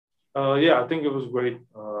Yeah, I think it was great.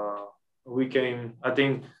 We came. I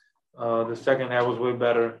think the second half was way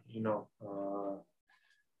better.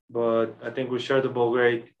 But I think we shared the ball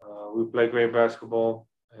great. We played great basketball,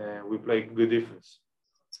 and we played good defense.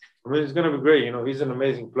 I mean, it's gonna be great. He's an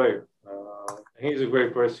amazing player. He's a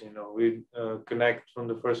great person. We connect from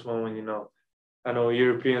the first moment. I know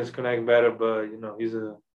Europeans connect better, but he's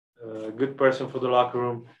a good person for the locker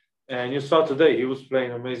room. And you saw today he was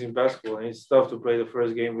playing amazing basketball. And it's tough to play the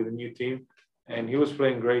first game with a new team, and he was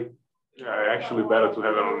playing great. Yeah, actually better to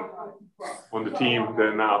have him on the team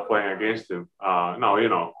than playing against him.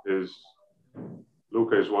 No, is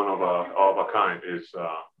Luka is one of a kind.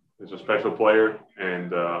 Is a special player,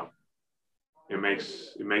 and it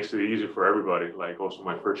makes it easy for everybody. Like also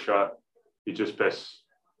my first shot, he just passed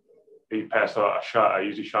he passed a shot, an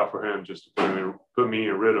easy shot for him just to put me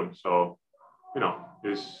in rhythm. So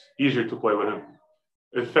it's easier to play with him.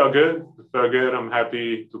 It felt good. It felt good. I'm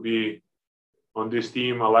happy to be on this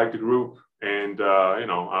team. I like the group, and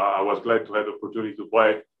I was glad to have the opportunity to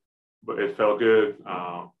play. But it felt good.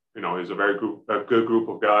 It's a good group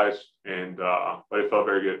of guys, and but it felt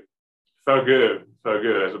very good. Felt good. Felt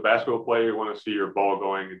good. As a basketball player, you want to see your ball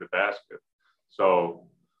going in the basket. So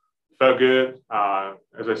felt good.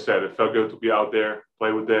 As I said, it felt good to be out there,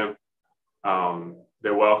 play with them. They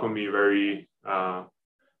welcomed me in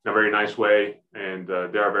a very nice way, and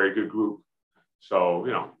they're a very good group. So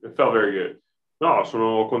it felt very good. No,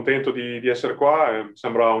 sono contento di essere qua, mi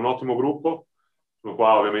sembra un ottimo gruppo. Sono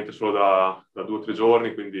qua ovviamente solo da 2 o 3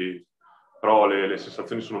 giorni, quindi però le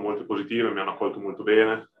sensazioni sono molto positive, mi hanno accolto molto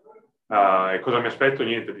bene. E cosa mi aspetto?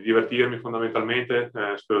 Niente, di divertirmi fondamentalmente,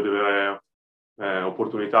 spero di avere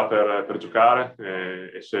opportunità per giocare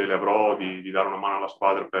e se le avrò di dare una mano alla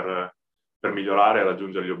squadra per migliorare e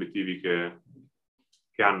raggiungere gli obiettivi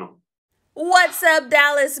che hanno. What's up,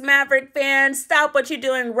 Dallas Maverick fans? Stop what you're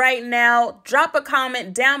doing right now. Drop a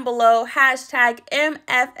comment down below, hashtag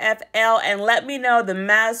MFFL, and let me know the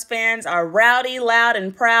Mavs fans are rowdy, loud,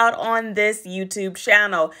 and proud on this YouTube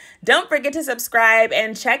channel. Don't forget to subscribe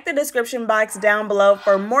and check the description box down below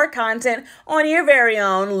for more content on your very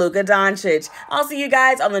own Luka Doncic. I'll see you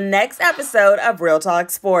guys on the next episode of Real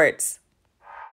Talk Sports.